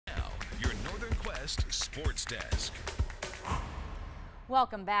West Sports Desk.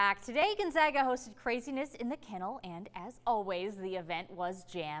 Welcome back. Today, Gonzaga hosted Kraziness in the Kennel, and as always, the event was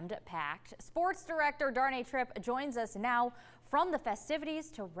jammed-packed. Sports Director Darnay Tripp joins us now from the festivities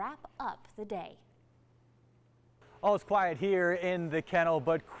to wrap up the day. All is quiet here in the Kennel,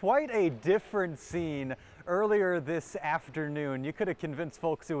 but quite a different scene earlier this afternoon. You could have convinced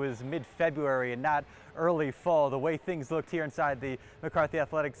folks it was mid-February and not early fall. The way things looked here inside the McCarthy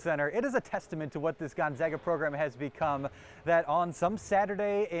Athletic Center, it is a testament to what this Gonzaga program has become, that on some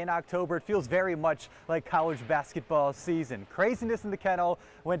Saturday in October, it feels very much like college basketball season. Kraziness in the Kennel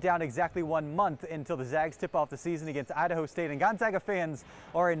went down exactly 1 month until the Zags tip off the season against Idaho State, and Gonzaga fans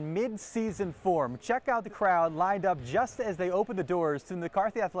are in mid-season form. Check out the crowd lined up just as they opened the doors to the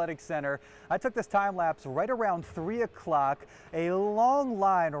McCarthy Athletic Center. I took this time lapse right around 3 o'clock. A long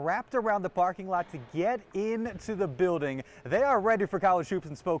line wrapped around the parking lot to get into the building. They are ready for college hoops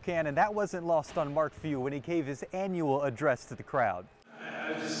in Spokane, and that wasn't lost on Mark Few when he gave his annual address to the crowd.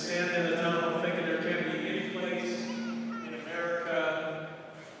 I was just standing in the tunnel thinking there can't be any place in America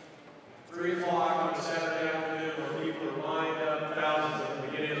 3 o'clock on a Saturday afternoon where people are lined up, thousands of them,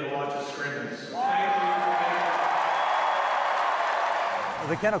 to get in to watch a scrimmage. So thank you.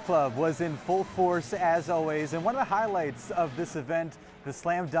 The Kennel Club was in full force as always, and one of the highlights of this event, the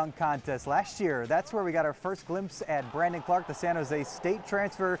slam dunk contest. Last year, that's where we got our first glimpse at Brandon Clark, the San Jose State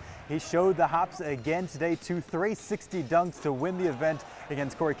transfer. He showed the hops again today, 2 360 dunks to win the event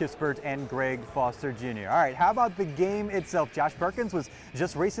against Corey Kispert and Greg Foster Jr. All right, how about the game itself? Josh Perkins was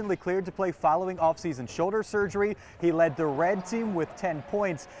just recently cleared to play following offseason shoulder surgery. He led the red team with 10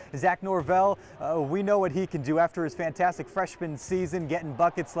 points. Zach Norvell, we know what he can do after his fantastic freshman season, getting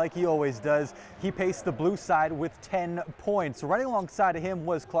buckets like he always does. He paced the blue side with 10 points. Running alongside of him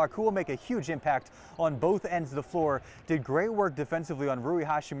was Clark, who will make a huge impact on both ends of the floor. Did great work defensively on Rui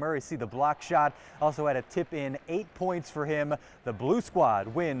Hashimura. See the block shot. Also had a tip in, 8 points for him. The blue squad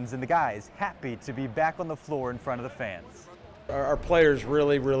wins, and the guys happy to be back on the floor in front of the fans. Our players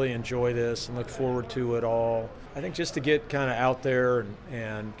really enjoy this and look forward to it all. I think just to get kind of out there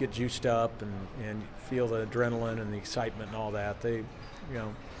and get juiced up and feel the adrenaline and the excitement and all that, they,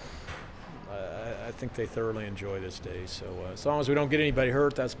 I think they thoroughly enjoy this day. So as long as we don't get anybody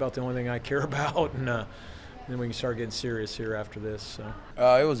hurt, that's about the only thing I care about. And then we can start getting serious here after this. So.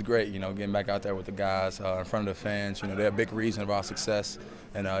 It was great, getting back out there with the guys in front of the fans. They're a big reason of our success,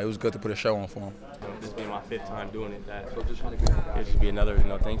 and it was good to put a show on for them. This has been my 5th time doing it. It'll just be another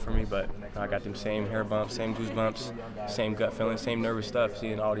thing for me, but I got them same hair bumps, same goosebumps, same gut feeling, same nervous stuff,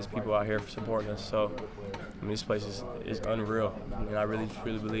 seeing all these people out here supporting us. So this place is unreal. I really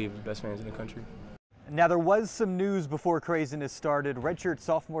believe the best fans in the country. Now, there was some news before Kraziness started. Redshirt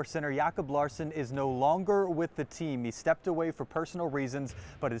sophomore center Jakob Larsen is no longer with the team. He stepped away for personal reasons,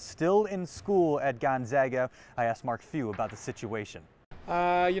 but is still in school at Gonzaga. I asked Mark Few about the situation.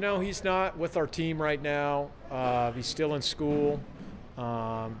 He's not with our team right now. He's still in school.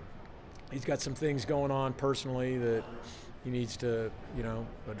 He's got some things going on personally that he needs to,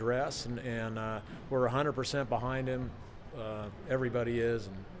 address, and we're 100% behind him. Everybody is,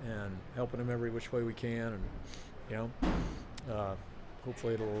 and helping him every which way we can, and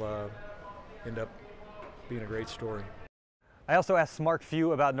hopefully it'll end up being a great story. I also asked Mark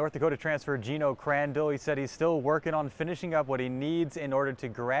Few about North Dakota transfer Gino Crandall. He said he's still working on finishing up what he needs in order to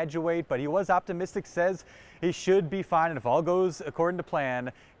graduate, but he was optimistic, says he should be fine, and if all goes according to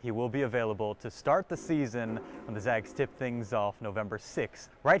plan, he will be available to start the season when the Zags tip things off November 6th,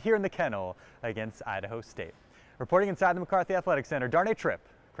 right here in the Kennel against Idaho State. Reporting inside the McCarthy Athletic Center, Darnay Tripp,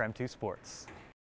 KREM 2 Sports.